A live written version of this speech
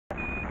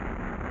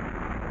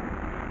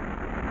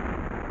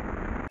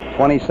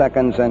20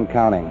 seconds and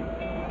counting.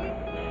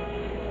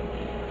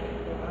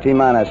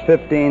 T-minus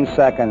 15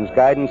 seconds.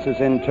 Guidance is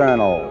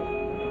internal.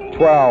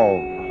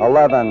 12,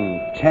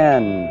 11,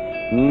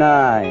 10,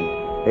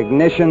 9.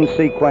 Ignition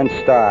sequence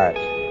starts.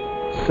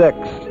 6,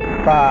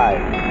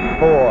 5,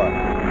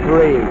 4,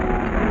 3,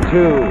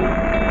 2,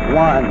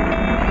 1,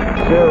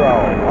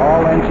 0.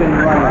 All engine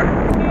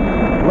running.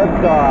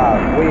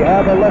 Liftoff. We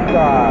have a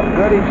liftoff.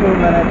 32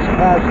 minutes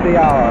past the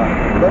hour.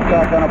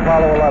 Liftoff on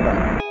Apollo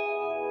 11.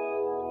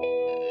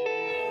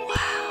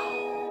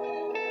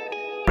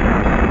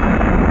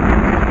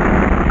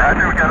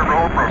 Roger, we got a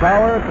roll program.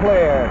 Tower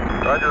clear.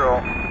 Roger,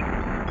 roll.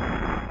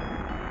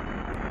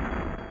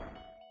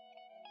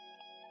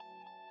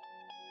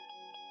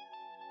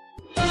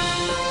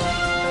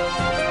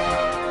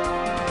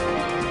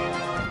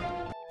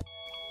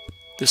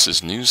 This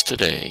is News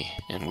Today,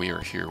 and we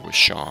are here with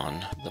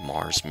Sean, the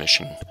Mars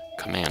Mission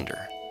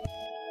Commander.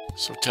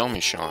 So tell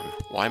me, Sean,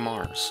 why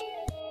Mars?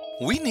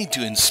 We need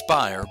to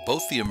inspire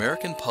both the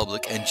American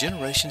public and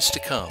generations to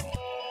come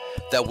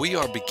that we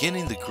are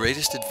beginning the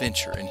greatest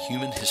adventure in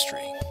human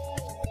history.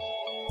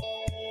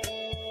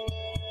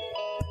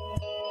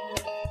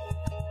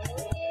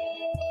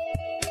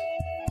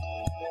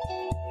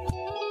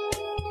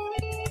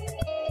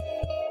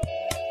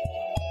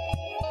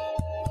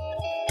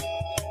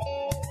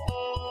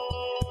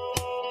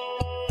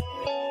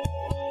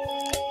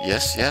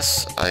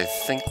 Yes, I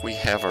think we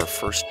have our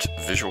first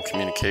visual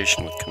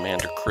communication with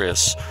Commander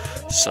Chris,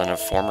 son of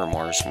former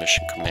Mars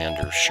Mission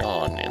Commander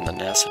Sean, in the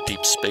NASA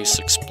Deep Space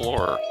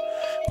Explorer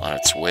on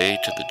its way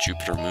to the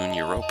Jupiter moon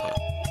Europa.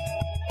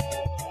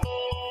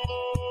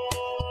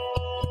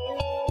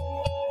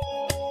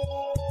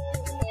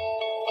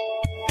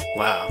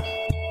 Wow.